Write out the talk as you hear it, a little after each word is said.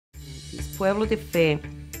communities. Pueblo de Fe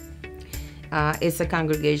is a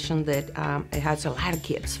congregation that it has a lot of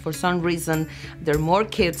kids. For some reason, there are more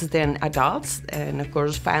kids than adults, and of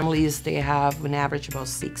course, families, they have an average about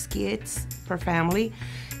 6 kids per family.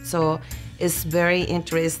 So it's very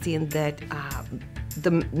interesting that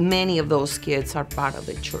many of those kids are part of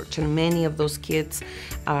the church, and many of those kids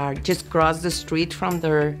just cross the street from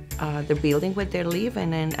their building where they live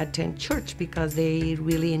and then attend church because they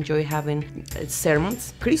really enjoy having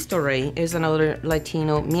sermons. Cristo is another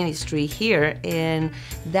Latino ministry here, and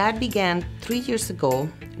that began 3 years ago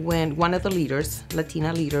when one of the leaders,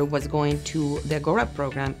 Latina leader, was going to the Agora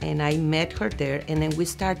program, and I met her there, and then we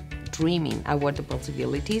started dreaming about the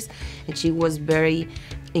possibilities, and she was very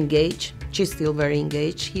engaged. She's still very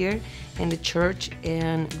engaged here in the church,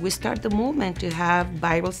 and we start the movement to have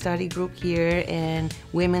Bible study group here and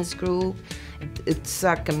women's group. It's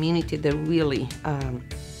a community that really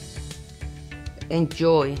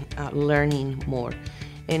enjoy learning more.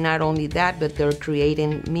 And not only that, but they're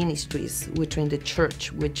creating ministries within the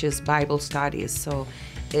church, which is Bible studies. So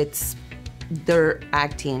they're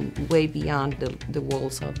acting way beyond the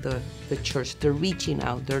walls of the church. They're reaching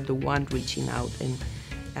out. They're the one reaching out and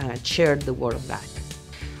share the word of God.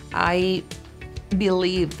 I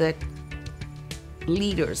believe that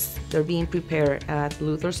leaders that are being prepared at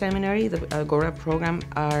Luther Seminary, the Agora program,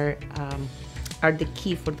 are the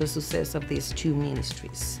key for the success of these two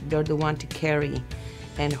ministries. They're the one to carry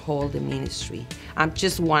and hold the ministry. I'm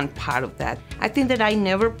just one part of that. I think that I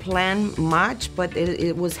never planned much, but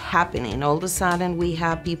it was happening. All of a sudden, we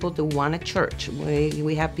have people that want a church.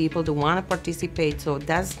 We have people that want to participate. So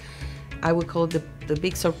that's, I would call the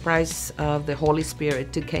big surprise of the Holy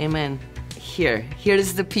Spirit to come in here. Here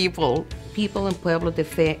is the people in Pueblo de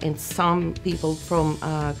Fe, and some people from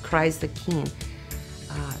Christ the King.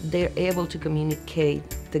 They're able to communicate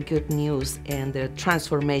the good news and the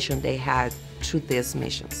transformation they had through these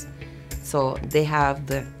missions. So they have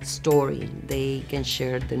the story. They can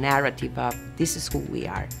share the narrative of this is who we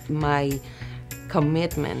are. My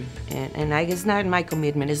commitment, and I guess not my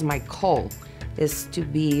commitment, is my call, is to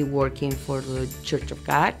be working for the Church of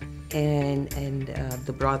God and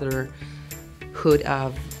the brotherhood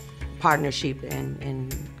of partnership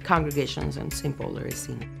and congregations and simple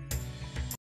literacy.